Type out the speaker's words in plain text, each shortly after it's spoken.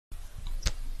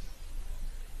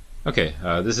Okay,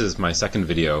 this is my second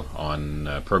video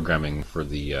on programming for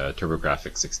the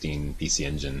TurboGrafx 16 PC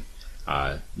engine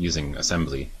using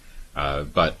assembly.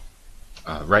 But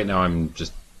right now I'm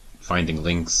just finding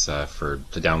links to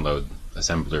download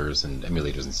assemblers and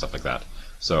emulators and stuff like that.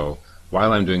 So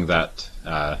while I'm doing that,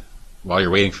 while you're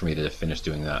waiting for me to finish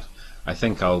doing that, I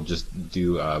think I'll just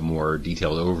do a more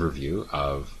detailed overview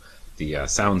of the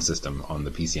sound system on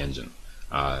the PC engine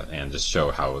and just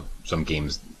show how some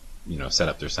games set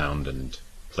up their sound and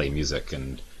play music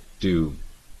and do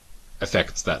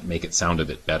effects that make it sound a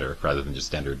bit better rather than just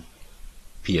standard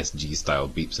PSG style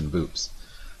beeps and boops.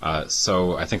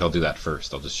 So I think I'll do that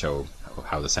first. I'll just show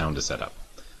how the sound is set up.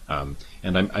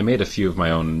 And I made a few of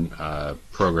my own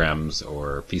programs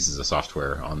or pieces of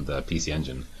software on the PC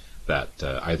engine that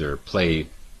either play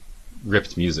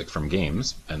ripped music from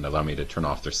games and allow me to turn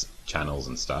off their channels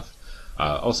and stuff.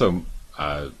 Also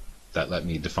that let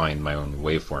me define my own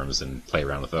waveforms and play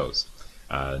around with those.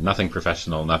 Nothing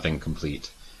professional, nothing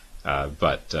complete,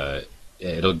 but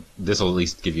this will at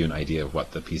least give you an idea of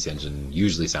what the PC engine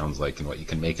usually sounds like and what you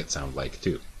can make it sound like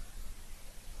too.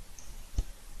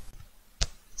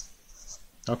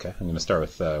 Okay, I'm going to start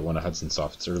with one of Hudson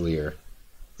Soft's earlier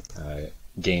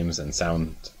games and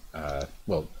sound,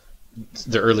 well,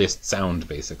 the earliest sound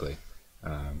basically.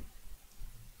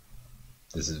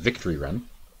 This is Victory Run.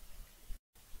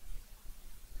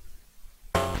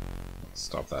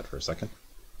 Stop that for a second.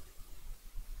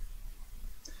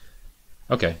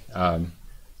 Okay,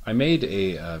 I made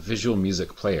a visual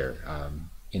music player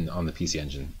on the PC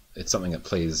engine. It's something that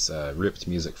plays ripped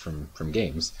music from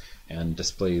games and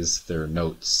displays their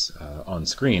notes on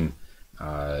screen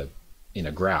in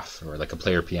a graph or like a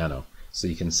player piano. So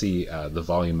you can see the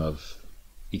volume of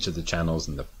each of the channels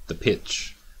and the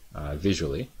pitch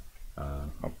visually.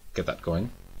 I'll get that going.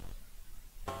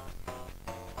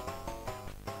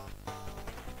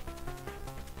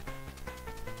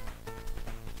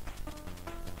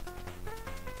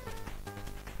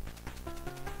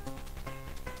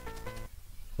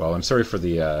 Well, I'm sorry for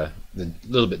the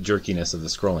little bit jerkiness of the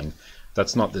scrolling.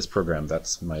 That's not this program,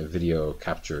 that's my video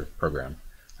capture program.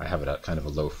 I have it at kind of a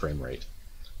low frame rate.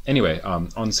 Anyway,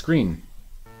 on screen,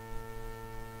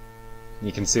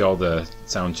 you can see all the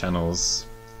sound channels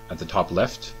at the top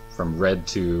left, from red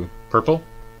to purple.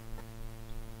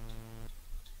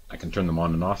 I can turn them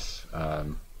on and off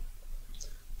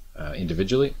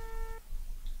individually.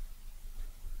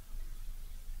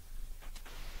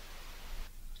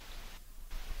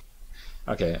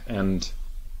 Okay, and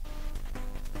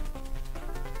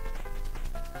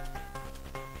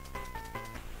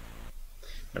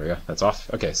there we go, that's off.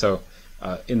 Okay, so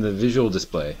in the visual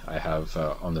display, I have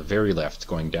on the very left,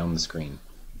 going down the screen,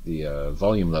 the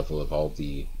volume level of all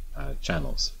the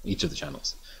channels, each of the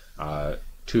channels.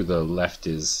 To the left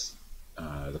is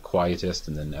the quietest,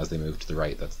 and then as they move to the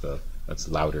right, that's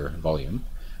louder volume.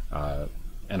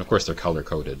 And of course, they're color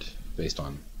coded based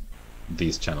on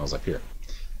these channels up here.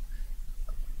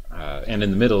 And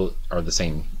in the middle are the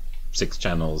same 6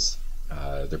 channels.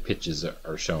 Their pitches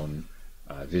are shown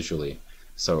visually.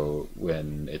 So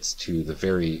when it's to the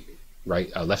very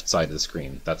left side of the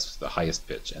screen, that's the highest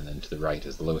pitch, and then to the right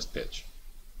is the lowest pitch.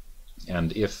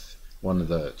 And if one of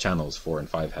the channels, 4 and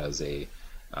 5, has a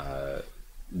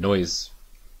noise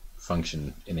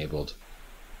function enabled,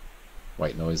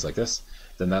 white noise like this,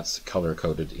 then that's color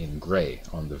coded in gray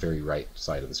on the very right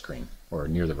side of the screen, or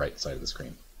near the right side of the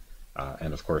screen.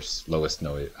 And of course, lowest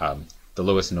noise, the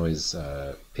lowest noise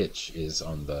pitch is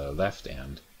on the left,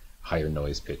 and higher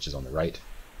noise pitch is on the right.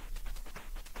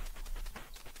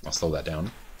 I'll slow that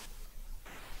down.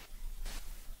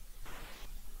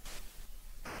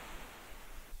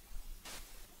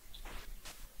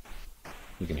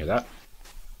 You can hear that.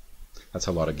 That's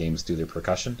how a lot of games do their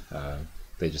percussion.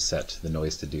 They just set the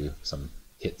noise to do some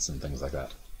hits and things like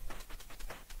that.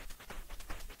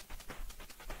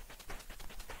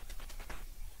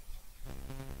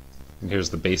 And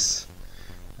here's the bass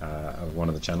of one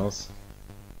of the channels.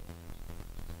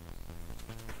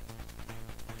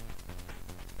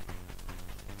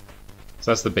 So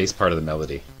that's the bass part of the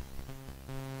melody.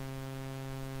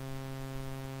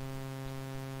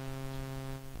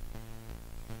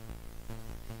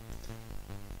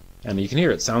 And you can hear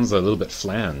it sounds a little bit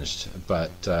flanged, but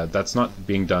that's not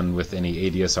being done with any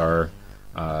ADSR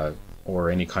or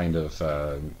any kind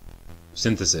of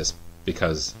synthesis,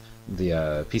 because the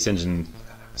PC Engine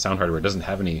sound hardware doesn't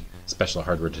have any special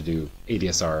hardware to do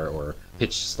ADSR or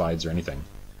pitch slides or anything,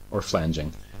 or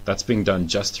flanging. That's being done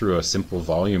just through a simple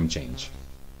volume change.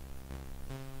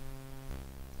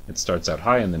 It starts out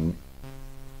high and then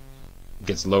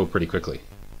gets low pretty quickly.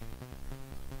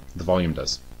 The volume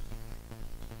does.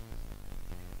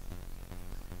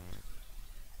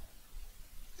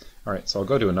 Alright, so I'll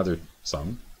go to another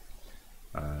song.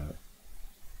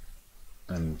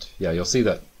 And yeah, you'll see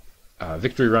that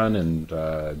Victory Run and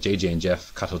JJ and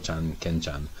Jeff, Kato-chan,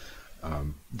 Ken-chan,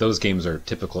 those games are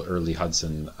typical early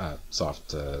Hudson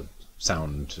soft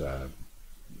sound,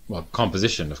 well,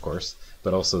 composition, of course,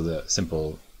 but also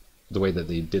the way that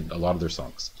they did a lot of their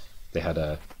songs. They had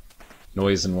a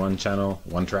noise in one channel,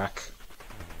 one track,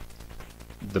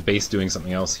 the bass doing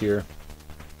something else here,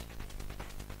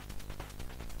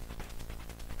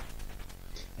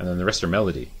 and then the rest are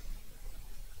melody.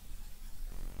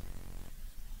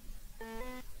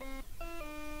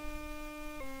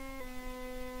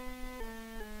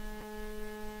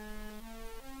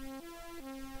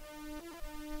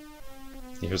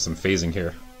 Here's some phasing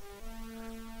here.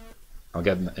 I'll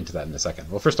get into that in a second.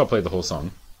 Well, first I'll play the whole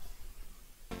song.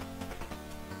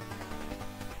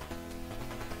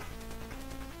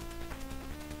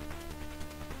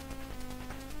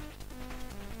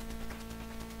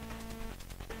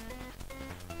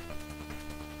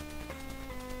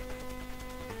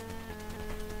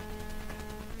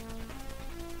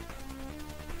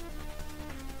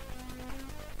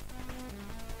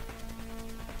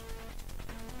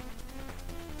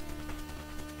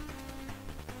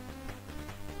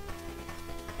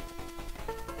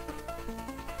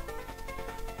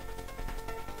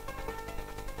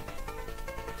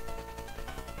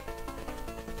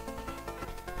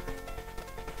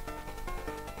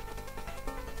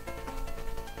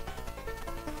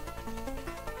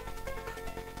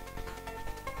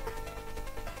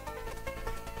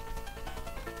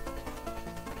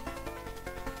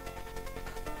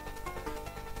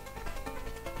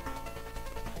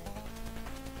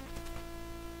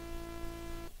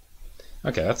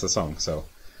 Okay, that's the song. So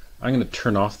I'm going to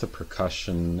turn off the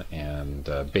percussion and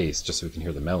bass just so we can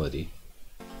hear the melody.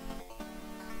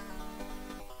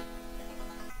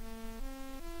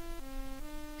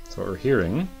 So what we're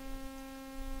hearing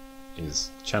is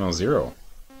channel 0,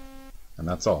 and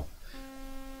that's all.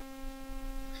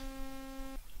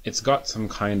 It's got some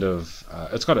kind of,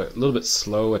 it's got a little bit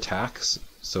slow attacks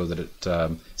so that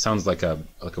it sounds like a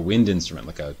wind instrument,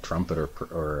 like a trumpet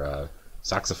or a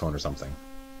saxophone or something.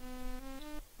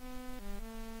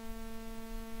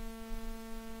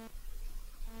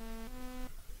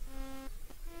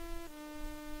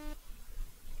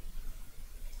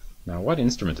 Now, what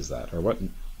instrument is that, or what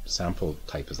sample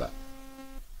type is that?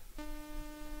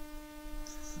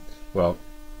 Well,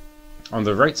 on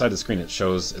the right side of the screen, it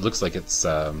looks like it's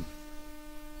a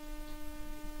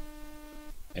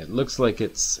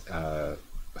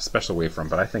special waveform,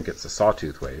 but I think it's a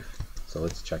sawtooth wave. So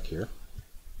let's check here.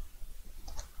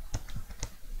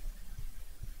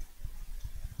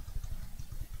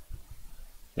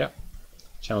 Yeah,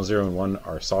 channel 0 and 1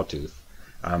 are sawtooth.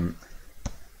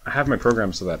 I have my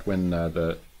program so that when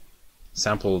the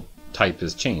sample type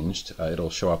is changed,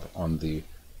 it'll show up on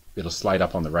it'll slide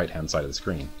up on the right hand side of the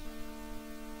screen.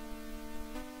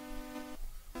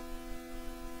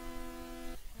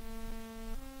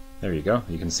 There you go,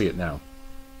 you can see it now.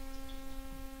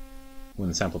 When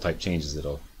the sample type changes,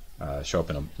 it'll show up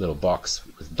in a little box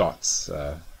with dots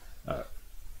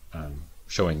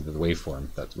showing the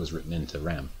waveform that was written into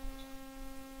RAM.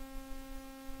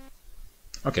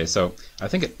 Okay, so I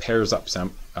think it pairs up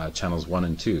channels 1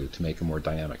 and 2 to make a more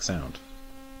dynamic sound.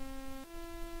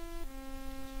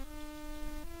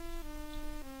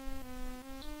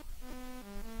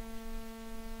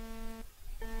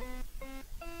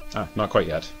 Ah, not quite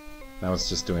yet. Now it's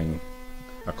just doing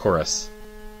a chorus.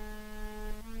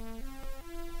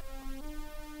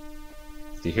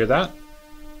 Do you hear that?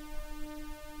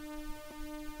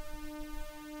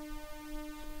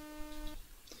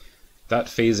 That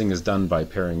phasing is done by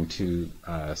pairing two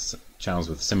channels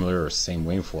with similar or same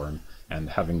waveform and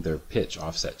having their pitch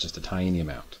offset just a tiny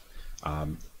amount.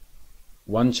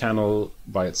 One channel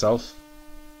by itself,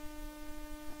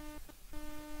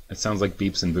 it sounds like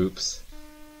beeps and boops.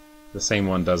 The same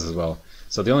one does as well.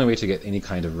 So the only way to get any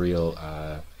kind of real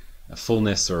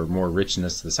fullness or more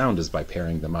richness to the sound is by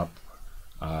pairing them up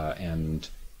and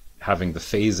having the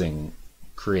phasing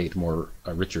create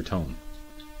a richer tone.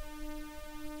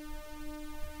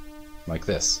 Like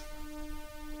this.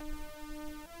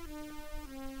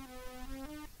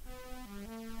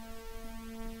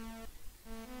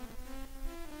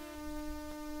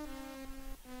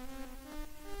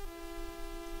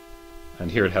 And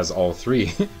here it has all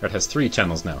three. It has 3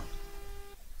 channels now,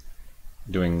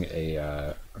 doing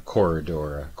a chord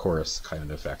or a chorus kind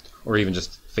of effect, or even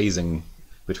just phasing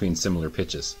between similar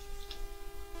pitches.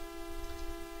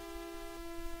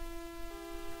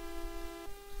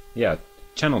 Yeah,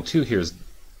 channel 2 here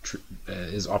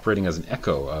is operating as an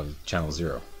echo of channel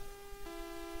 0.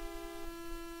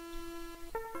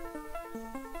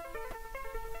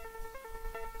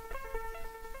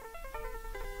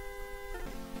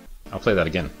 I'll play that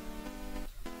again.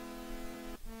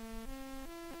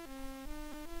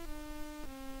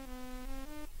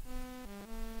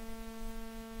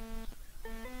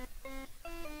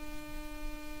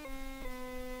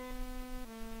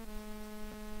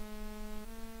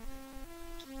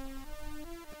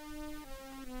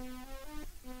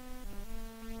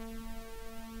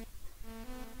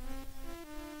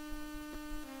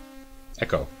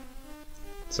 Echo.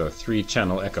 So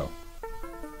 3-channel echo.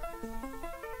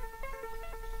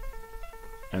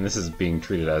 And this is being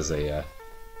treated as a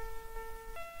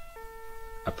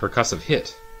percussive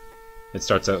hit. It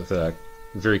starts out with a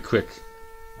very quick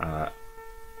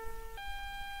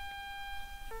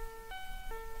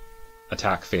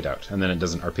attack fade out, and then it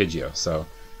does an arpeggio. So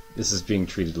this is being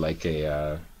treated like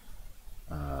a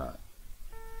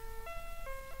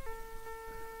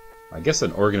I guess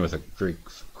an organ with a very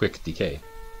quick decay.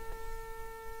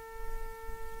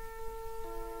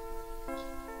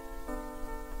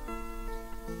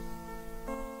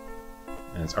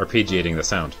 And it's arpeggiating the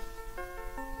sound.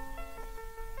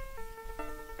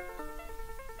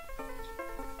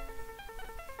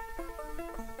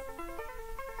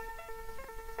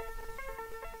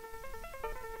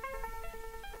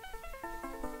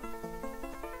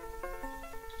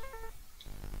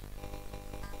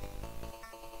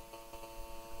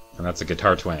 And that's a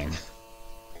guitar twang.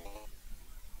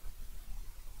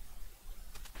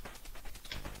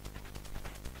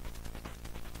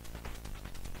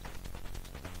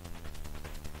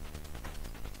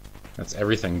 That's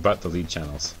everything but the lead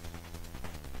channels.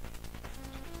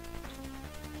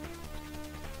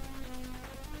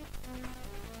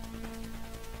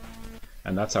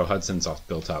 And that's how Hudson's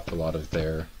built up a lot of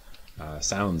their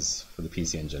sounds for the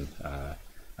PC Engine.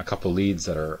 A couple leads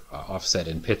that are offset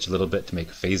in pitch a little bit to make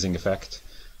a phasing effect.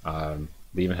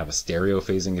 They even have a stereo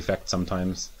phasing effect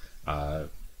sometimes.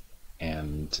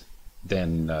 And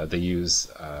then they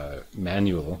use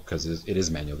manual, because it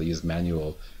is manual, they use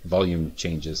manual volume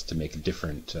changes to make a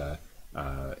different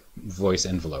voice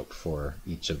envelope for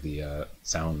each of the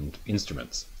sound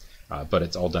instruments. But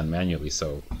it's all done manually,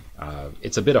 so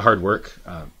it's a bit of hard work,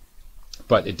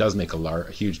 but it does make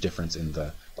a huge difference in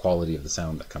the quality of the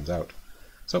sound that comes out.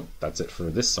 So that's it for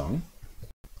this song.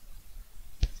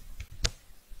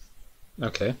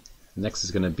 Okay, next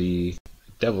is going to be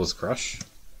Devil's Crush.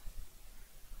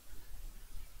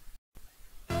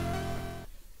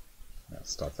 Let's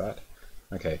stop that.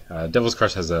 Okay, Devil's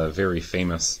Crush has a very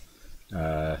famous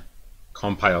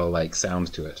compile-like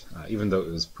sound to it. Even though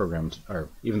it was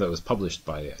published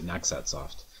by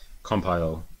Naxatsoft,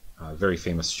 Compile, very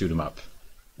famous shoot 'em up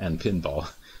and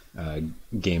pinball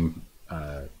game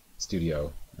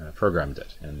studio, programmed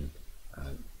it, and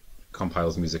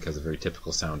Compile's music has a very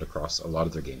typical sound across a lot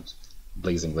of their games.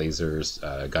 Blazing Lasers,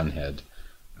 Gunhead,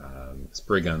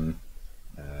 Spriggan,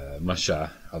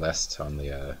 Musha, Alest on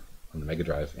the Mega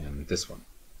Drive, and this one.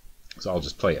 So I'll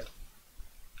just play it.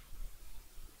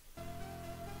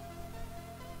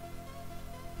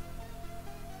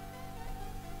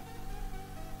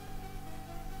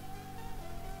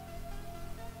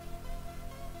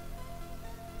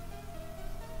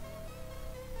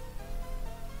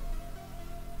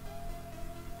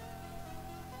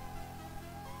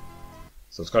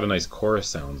 So it's got a nice chorus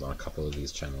sounds on a couple of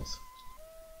these channels.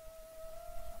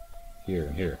 Here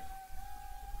and here.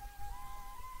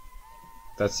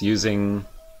 That's using...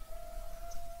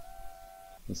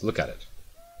 Let's look at it.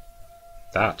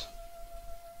 That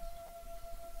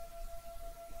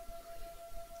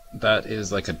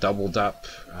is like a doubled up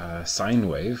sine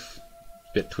wave,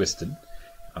 bit twisted,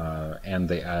 and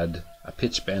they add a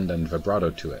pitch bend and vibrato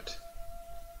to it.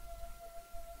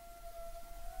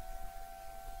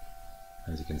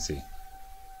 As you can see.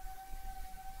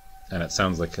 And it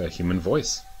sounds like a human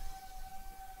voice.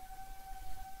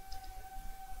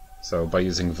 So by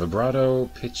using vibrato,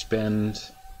 pitch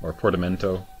bend, or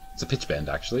portamento, it's a pitch bend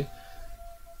actually,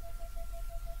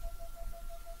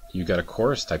 you get a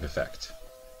chorus type effect.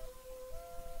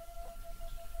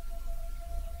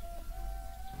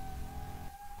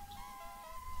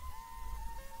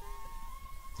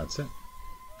 That's it.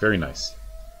 Very nice.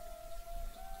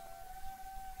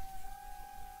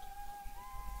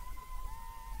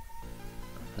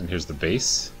 And here's the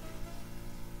bass.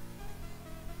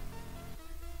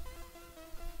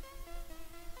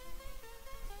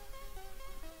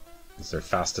 It's their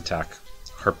fast attack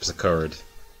harpsichord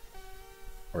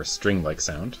or string-like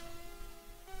sound.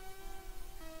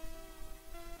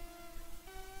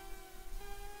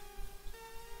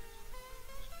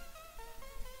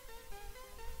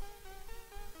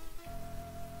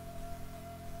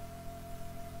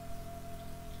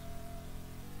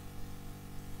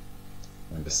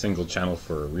 and a single channel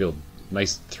for a real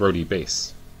nice throaty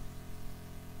bass.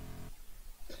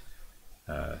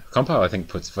 Compile, I think,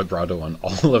 puts vibrato on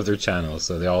all of their channels,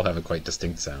 so they all have a quite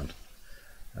distinct sound.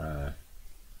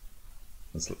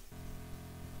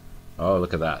 Oh,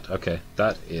 look at that. Okay,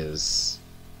 that is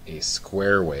a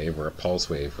square wave or a pulse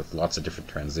wave with lots of different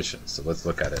transitions. So let's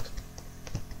look at it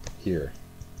here.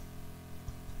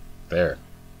 There.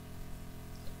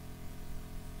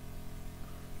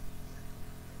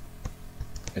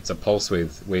 It's a pulse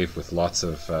wave with lots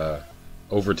of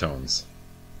overtones.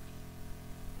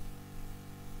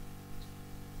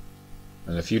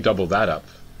 And if you double that up,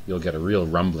 you'll get a real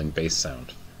rumbling bass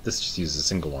sound. This just uses a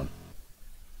single one.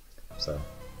 So,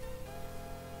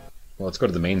 well, let's go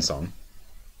to the main song.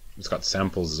 It's got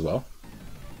samples as well.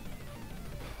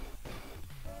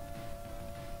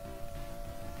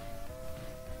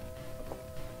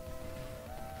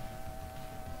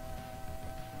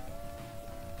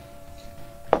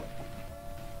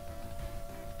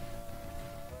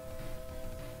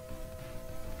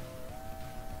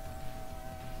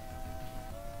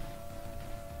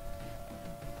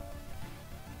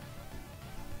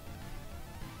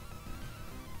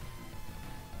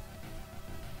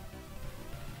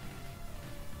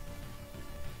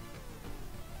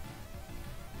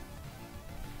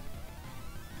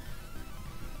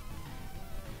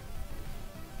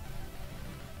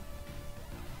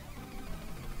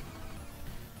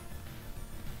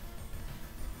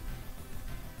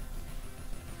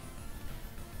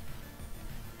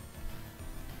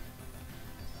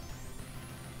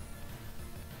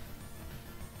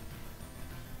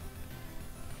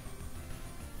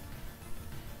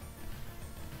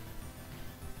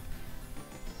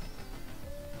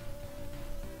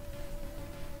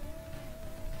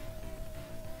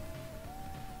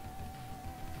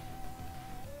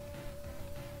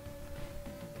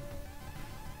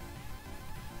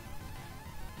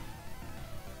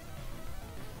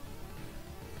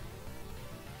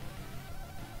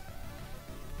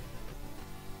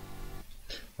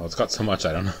 Well, it's got so much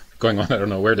going on, I don't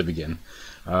know where to begin.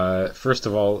 First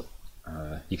of all,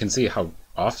 you can see how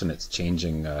often it's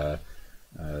changing the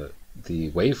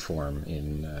waveform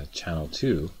in channel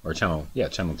 2, or channel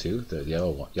 2, the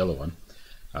yellow one.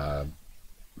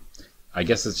 I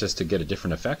guess it's just to get a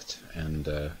different effect, and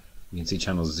you can see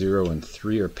channels 0 and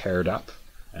 3 are paired up,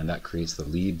 and that creates the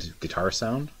lead guitar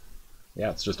sound. Yeah,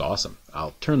 it's just awesome.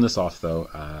 I'll turn this off though.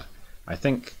 I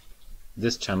think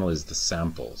this channel is the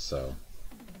sample, so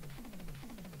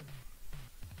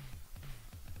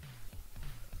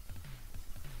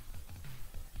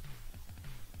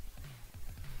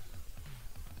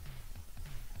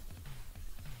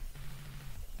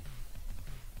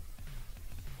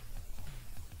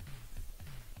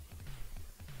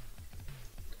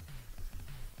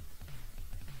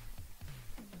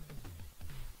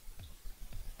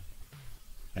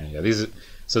yeah,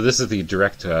 so this is the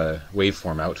direct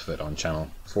waveform output on channel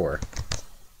 4.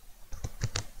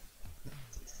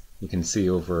 You can see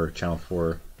over channel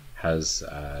 4 has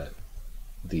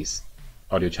these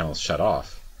audio channels shut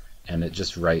off, and it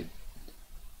just writes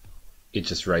the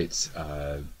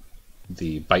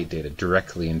byte data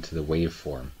directly into the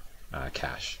waveform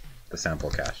cache, the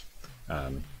sample cache.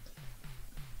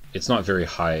 It's not very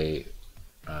high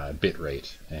bit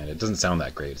rate, and it doesn't sound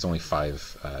that great. It's only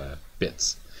 5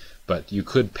 bits. But you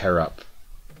could pair up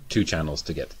 2 channels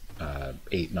to get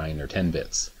 8, 9, or 10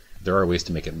 bits. There are ways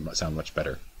to make it sound much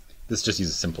better. This just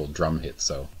uses simple drum hits,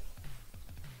 so.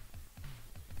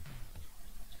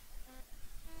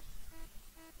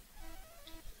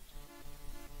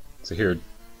 So here,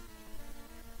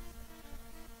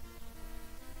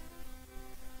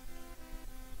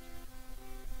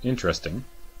 interesting.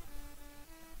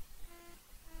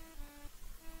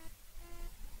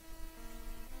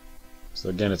 So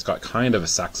again, it's got kind of a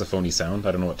saxophone-y sound.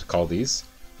 I don't know what to call these.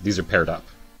 These are paired up.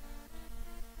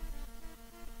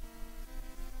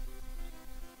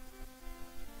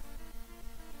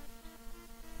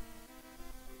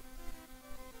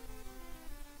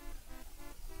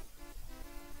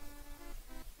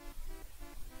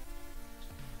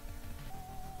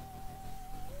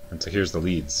 And so here's the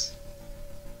leads.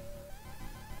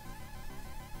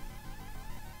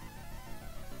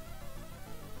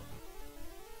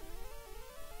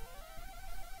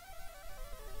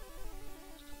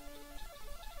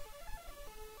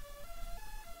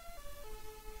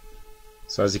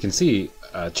 So as you can see,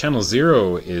 channel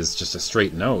 0 is just a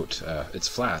straight note, it's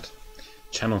flat.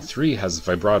 Channel 3 has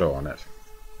vibrato on it.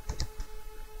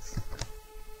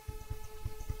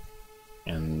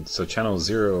 And so channel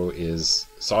 0 is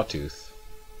sawtooth.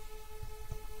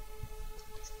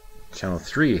 Channel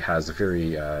 3 has a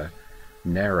very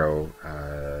narrow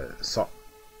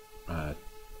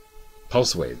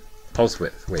pulse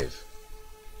width wave.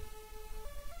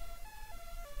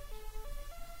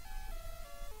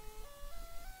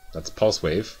 That's pulse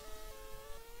wave.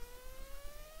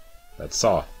 That's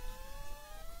saw.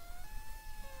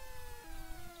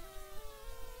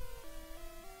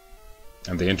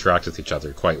 And they interact with each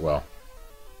other quite well.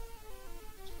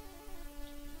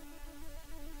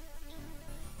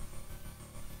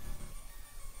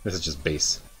 This is just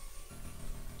bass.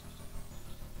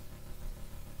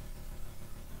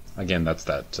 Again, that's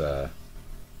that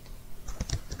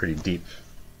pretty deep.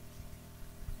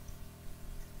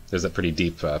 There's a pretty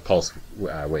deep pulse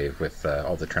wave with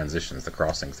all the transitions, the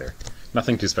crossings there.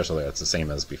 Nothing too special there, it's the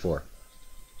same as before.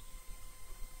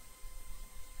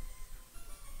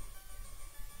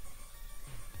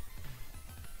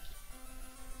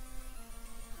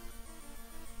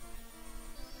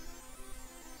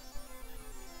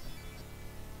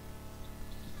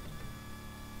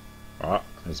 Ah,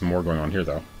 there's more going on here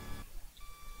though.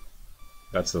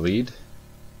 That's the lead.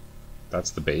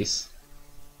 That's the bass.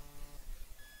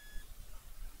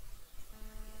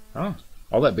 Oh,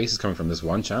 all that bass is coming from this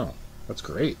one channel. That's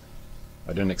great.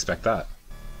 I didn't expect that.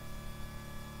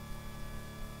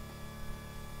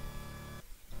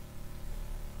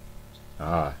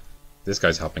 Ah, this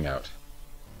guy's helping out.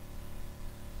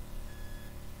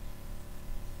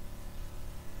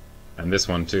 And this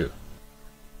one too.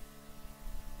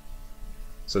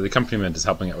 So the accompaniment is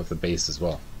helping out with the bass as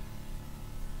well.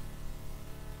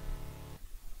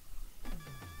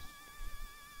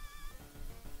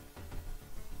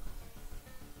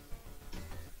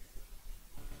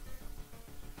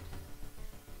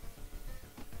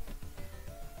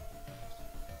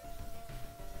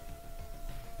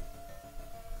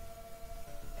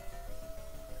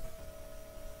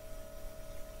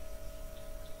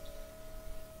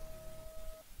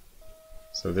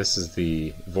 So this is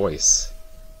the voice,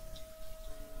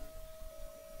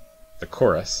 the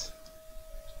chorus.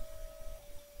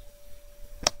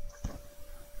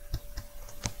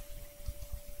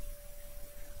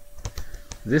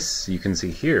 This, you can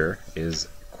see here, is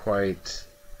quite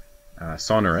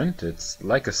sonorant. It's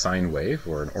like a sine wave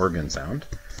or an organ sound.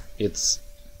 It's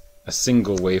a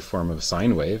single waveform of a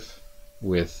sine wave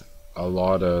with a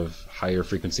lot of higher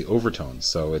frequency overtones,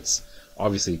 so it's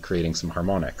obviously creating some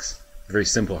harmonics. Very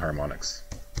simple harmonics,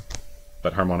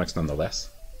 but harmonics nonetheless.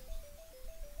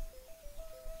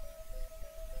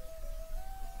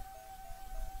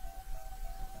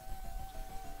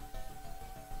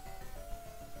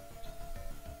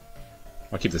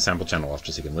 I'll keep the sample channel off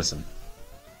just so you can listen.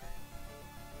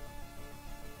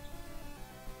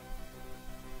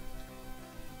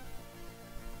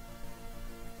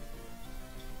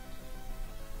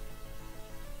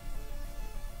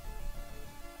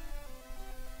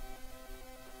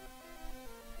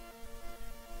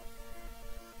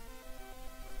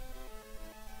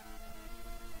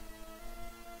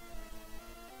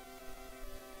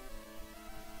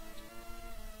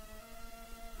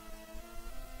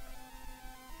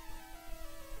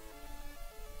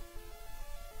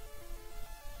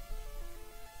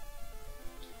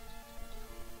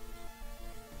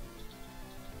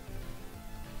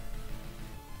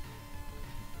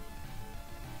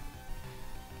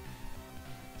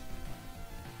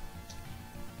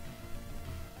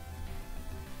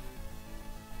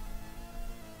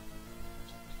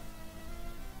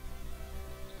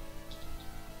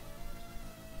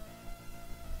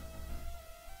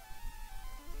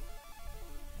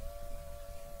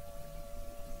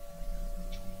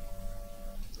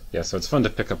 Yeah, so it's fun to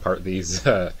pick apart these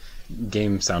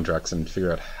game soundtracks and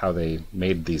figure out how they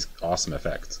made these awesome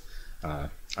effects.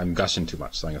 I'm gushing too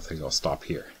much, so I think I'll stop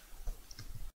here.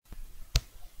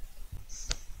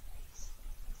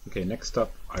 Okay, next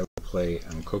up I will play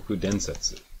Ankoku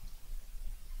Densetsu.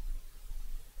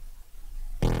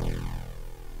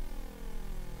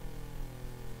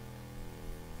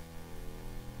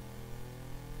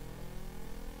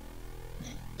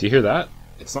 Do you hear that?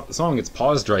 It's not the song, it's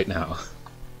paused right now.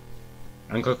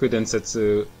 Ankoku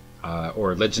Densetsu,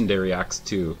 or Legendary Axe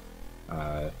 2,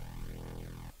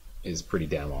 is pretty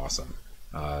damn awesome.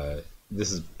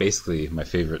 This is basically my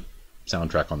favorite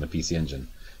soundtrack on the PC Engine,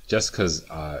 just because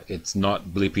it's not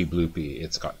bleepy bloopy.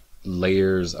 It's got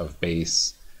layers of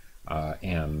bass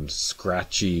and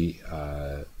scratchy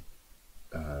not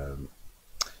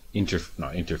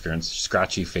interference,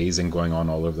 scratchy phasing going on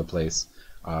all over the place,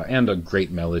 and a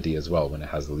great melody as well when it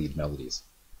has the lead melodies.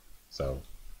 So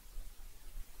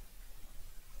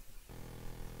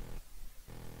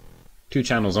 2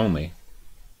 channels only.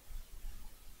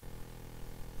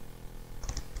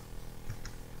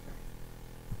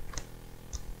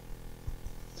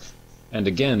 And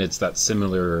again, it's that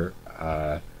similar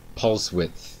pulse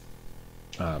width,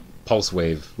 pulse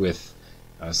wave with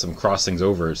some crossings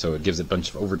over, so it gives it a bunch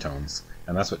of overtones,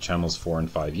 and that's what channels 4 and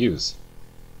 5 use.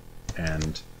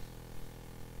 And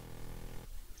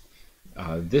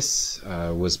this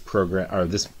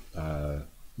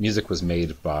music was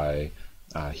made by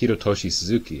Hirotoshi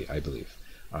Suzuki, I believe,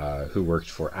 who worked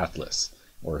for Atlus,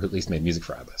 or who at least made music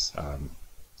for Atlus.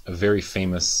 A very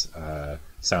famous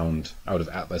sound out of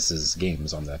Atlus's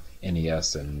games on the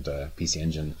NES and PC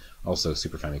Engine, also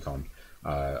Super Famicom.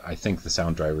 I think the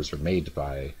sound drivers were made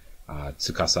by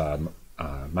Tsukasa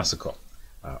Masuko,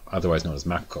 otherwise known as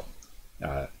Mako.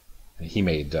 He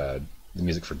made the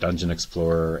music for Dungeon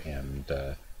Explorer and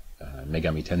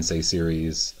Megami Tensei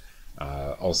series.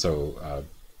 Also,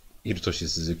 Hirotoshi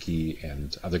Suzuki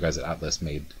and other guys at Atlus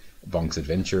made Bonk's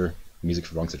Adventure, music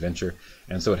for Bonk's Adventure,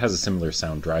 and so it has a similar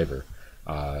sound driver.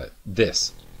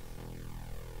 This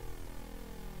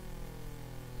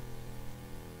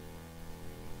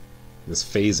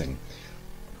phasing,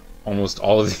 almost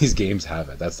all of these games have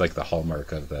it. That's like the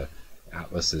hallmark of the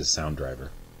Atlus's sound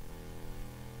driver.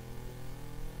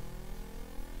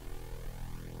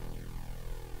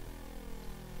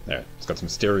 There, it's got some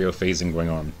stereo phasing going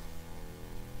on.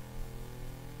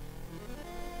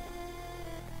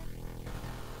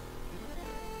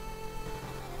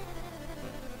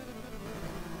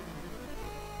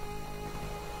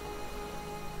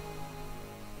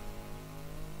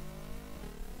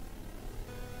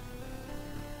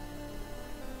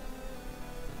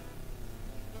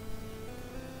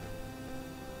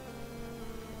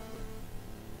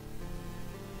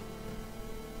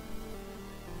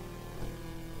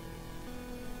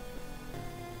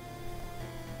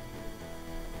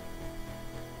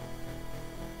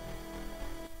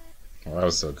 Well, that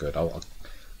was so good.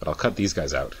 But I'll cut these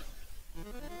guys out.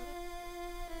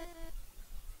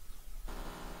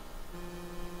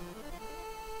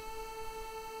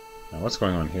 Now what's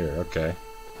going on here? Okay.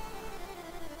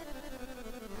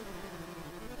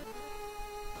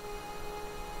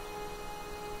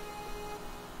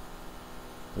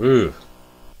 Ooh,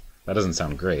 that doesn't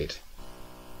sound great.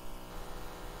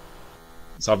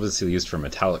 It's obviously used for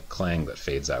metallic clang that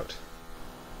fades out.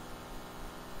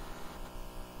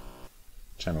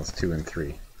 Channels 2 and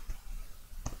 3.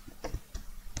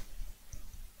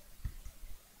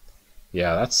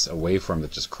 Yeah, that's a waveform that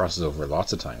just crosses over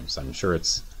lots of times. I'm sure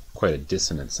it's quite a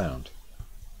dissonant sound.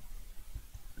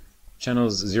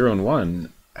 Channels 0 and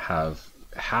 1 have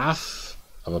half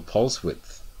of a pulse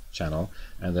width channel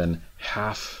and then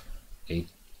half a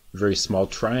very small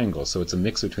triangle. So it's a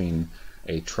mix between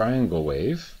a triangle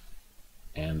wave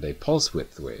and a pulse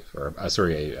width wave, or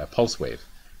sorry, a pulse wave,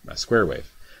 a square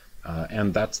wave.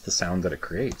 And that's the sound that it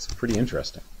creates. Pretty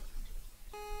interesting.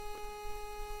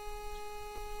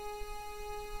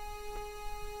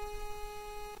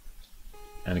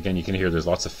 And again, you can hear there's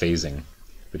lots of phasing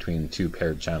between two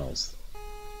paired channels.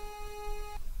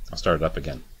 I'll start it up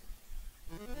again.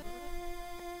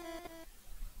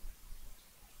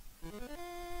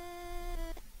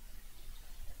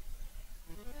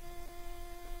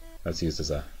 That's used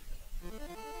as a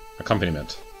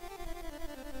accompaniment.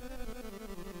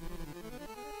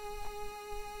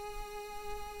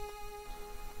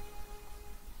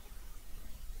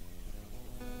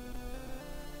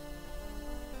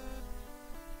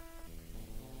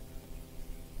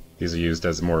 These are used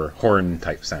as more horn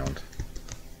type sound.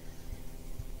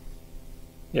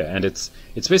 Yeah, and it's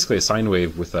basically a sine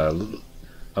wave with a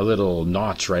little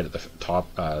notch right at the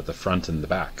top, the front and the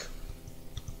back.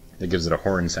 It gives it a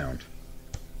horn sound.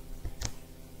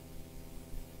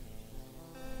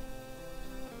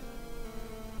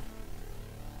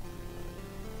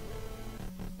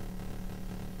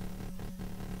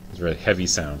 It's a really heavy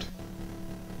sound.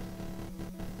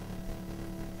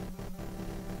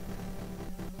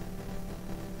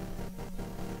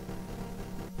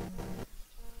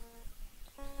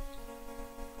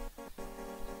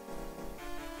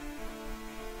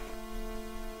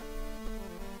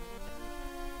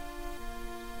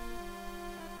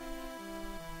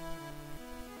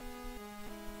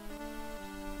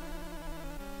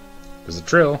 There's a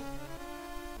trill.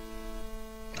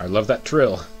 I love that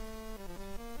trill.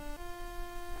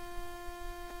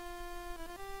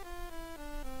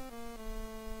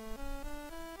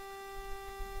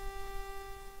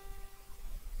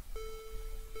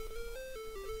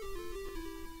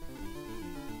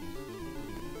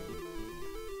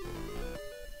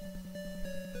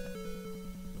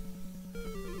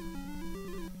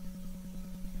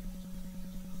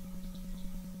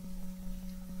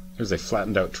 There's a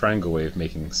flattened out triangle wave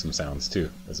making some sounds too,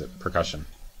 as a percussion.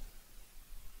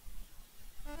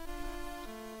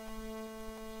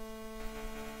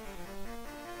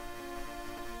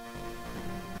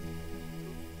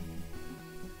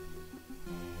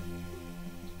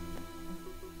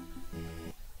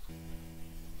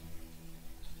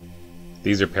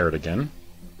 These are paired again.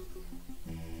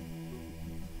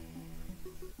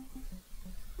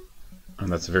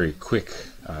 And that's a very quick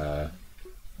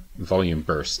volume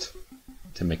burst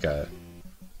to make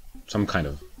some kind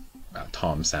of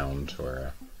tom sound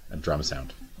or a drum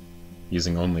sound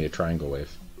using only a triangle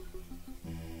wave.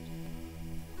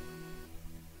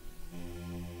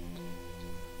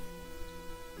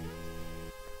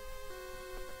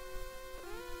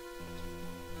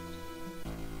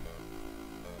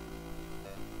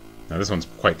 Now this one's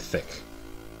quite thick.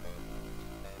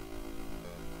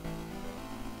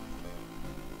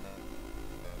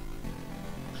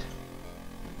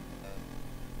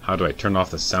 How do I turn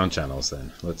off the sound channels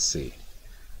then? Let's see.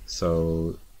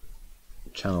 So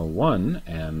channel 1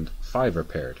 and 5 are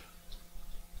paired.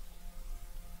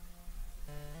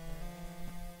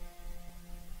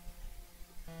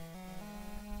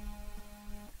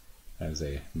 As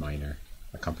a minor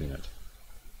accompaniment.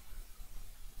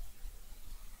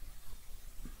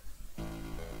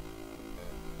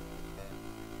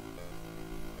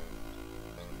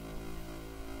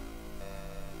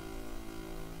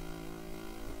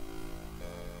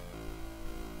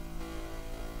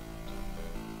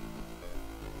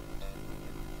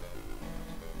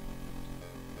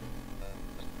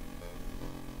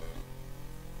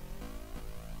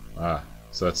 Ah,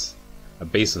 so that's a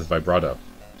bass with vibrato.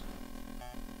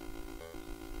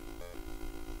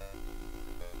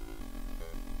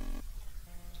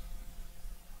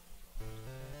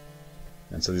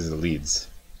 And so these are the leads.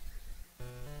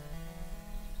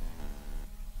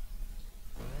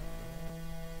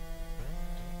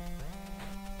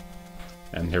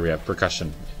 And here we have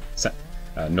percussion,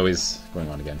 noise going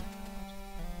on again.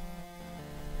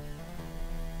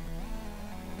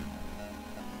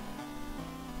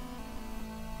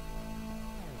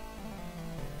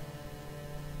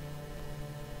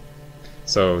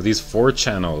 So these 4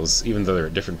 channels, even though they're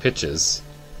at different pitches,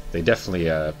 they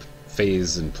definitely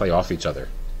phase and play off each other.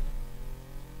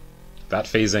 That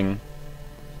phasing,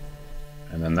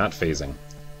 and then that phasing.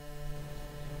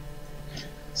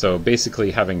 So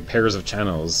basically having pairs of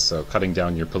channels, so cutting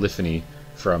down your polyphony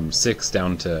from 6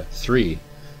 down to 3,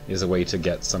 is a way to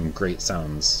get some great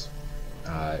sounds.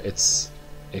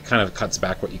 It kind of cuts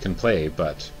back what you can play,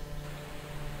 but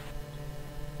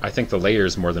I think the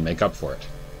layers more than make up for it.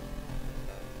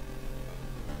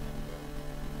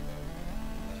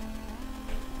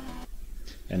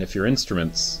 And if your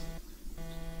instruments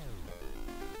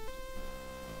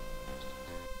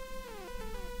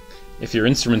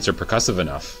are percussive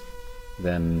enough,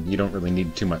 then you don't really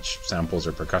need too much samples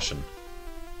or percussion.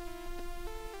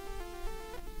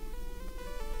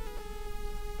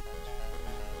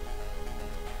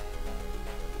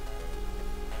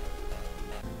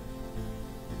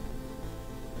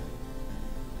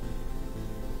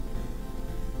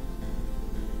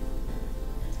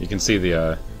 You can see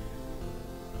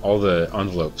all the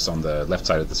envelopes on the left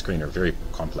side of the screen are very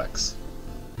complex.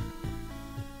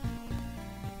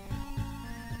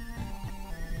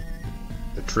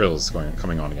 The trill's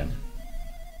coming on again.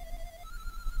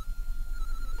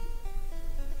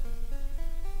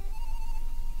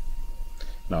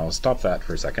 Now I'll stop that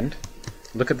for a second.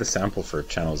 Look at the sample for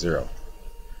channel 0.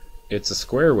 It's a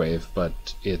square wave,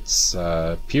 but its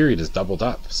period is doubled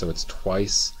up, so it's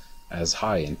twice as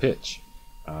high in pitch.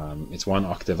 It's 1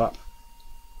 octave up.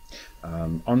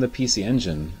 On the PC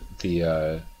Engine,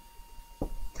 so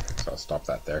I'll stop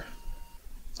that there.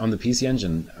 On the PC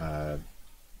Engine,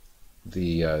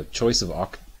 the choice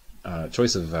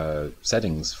of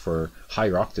settings for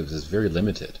higher octaves is very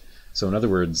limited. So in other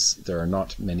words, there are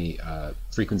not many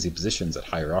frequency positions at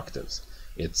higher octaves.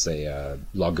 It's a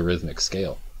logarithmic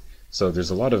scale. So there's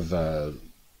a lot of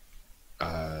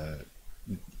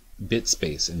bit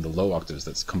space in the low octaves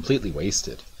that's completely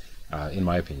wasted, in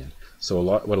my opinion. So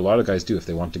what a lot of guys do if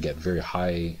they want to get very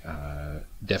high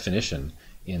definition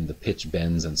in the pitch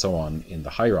bends and so on in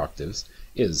the higher octaves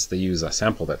is they use a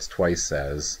sample that's twice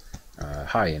as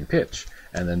high in pitch,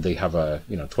 and then they have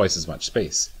twice as much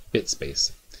space, bit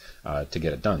space, to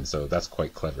get it done. So that's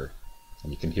quite clever,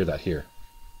 and you can hear that here.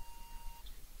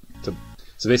 So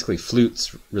basically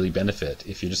flutes really benefit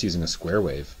if you're just using a square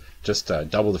wave. Just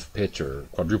double the pitch or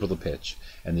quadruple the pitch,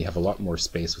 and you have a lot more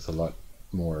space with a lot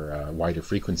more wider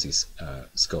frequency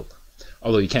scope.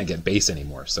 Although you can't get bass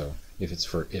anymore, so if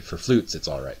for flutes, it's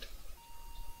all right.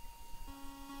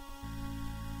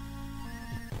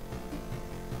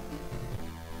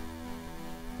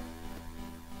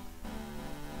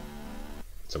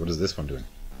 So what is this one doing?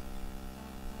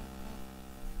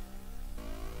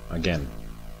 Again,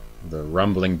 the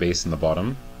rumbling bass in the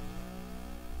bottom.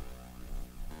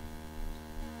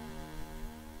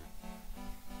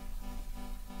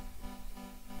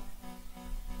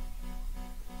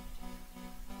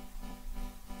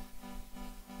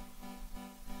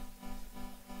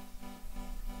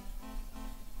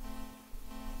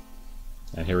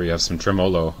 And here we have some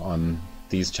tremolo on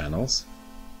these channels.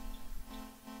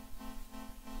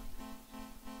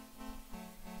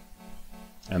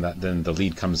 And then the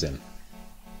lead comes in.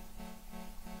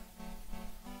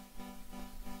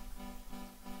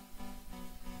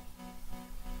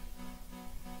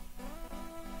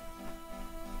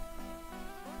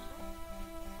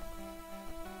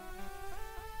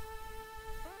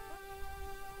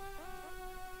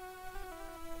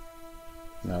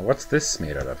 Now what's this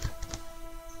made out of?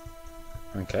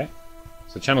 Okay,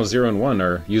 so channels 0 and 1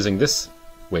 are using this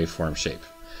waveform shape.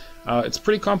 It's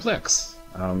pretty complex.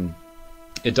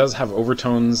 It does have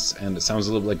overtones, and it sounds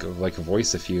a little like a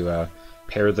voice if you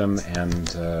pair them and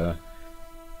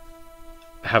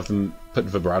have them put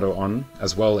vibrato on,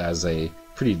 as well as a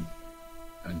pretty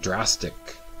drastic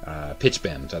pitch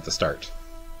bend at the start.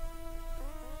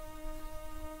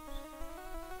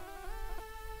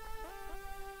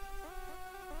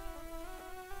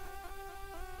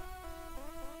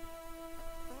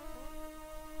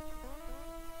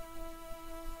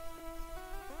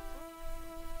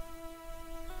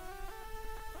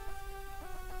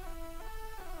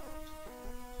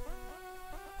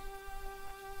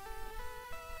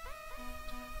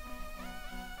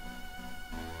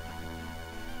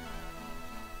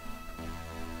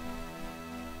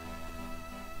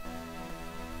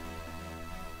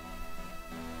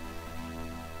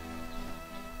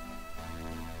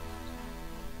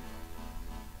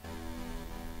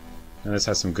 And this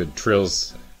has some good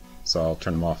trills, so I'll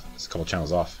turn them off. There's a couple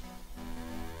channels off.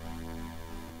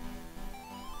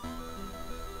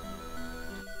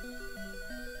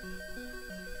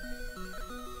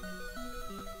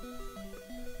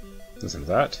 Listen to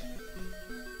that.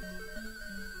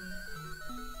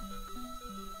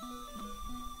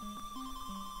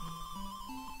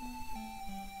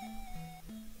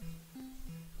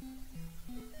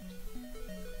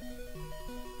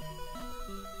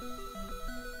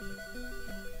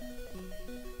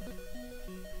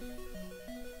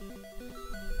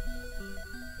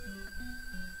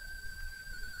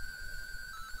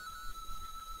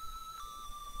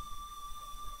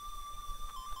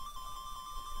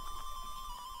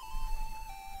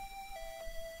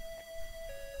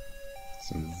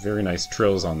 Some very nice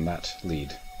trills on that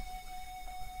lead.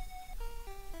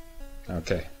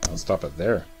 Okay, I'll stop it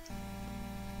there.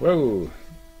 Whoa!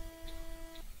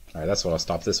 Alright, that's what I'll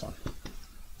stop this one.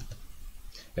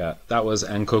 Yeah, that was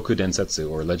Ankoku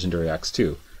Densetsu, or Legendary Axe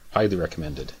 2. Highly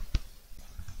recommended.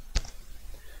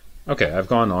 Okay, I've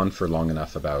gone on for long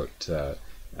enough about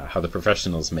how the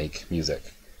professionals make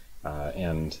music.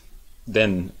 And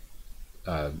then,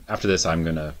 after this, I'm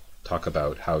going to talk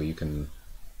about how you can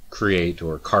create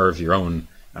or carve your own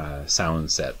sound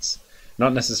sets.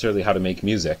 Not necessarily how to make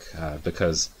music,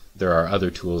 because there are other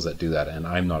tools that do that, and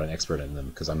I'm not an expert in them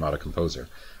because I'm not a composer.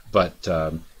 But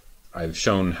I've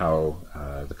shown how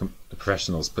the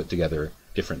professionals put together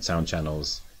different sound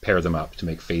channels, pair them up to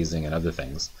make phasing and other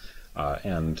things.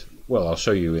 And, well, I'll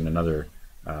show you in another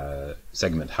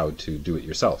segment how to do it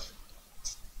yourself.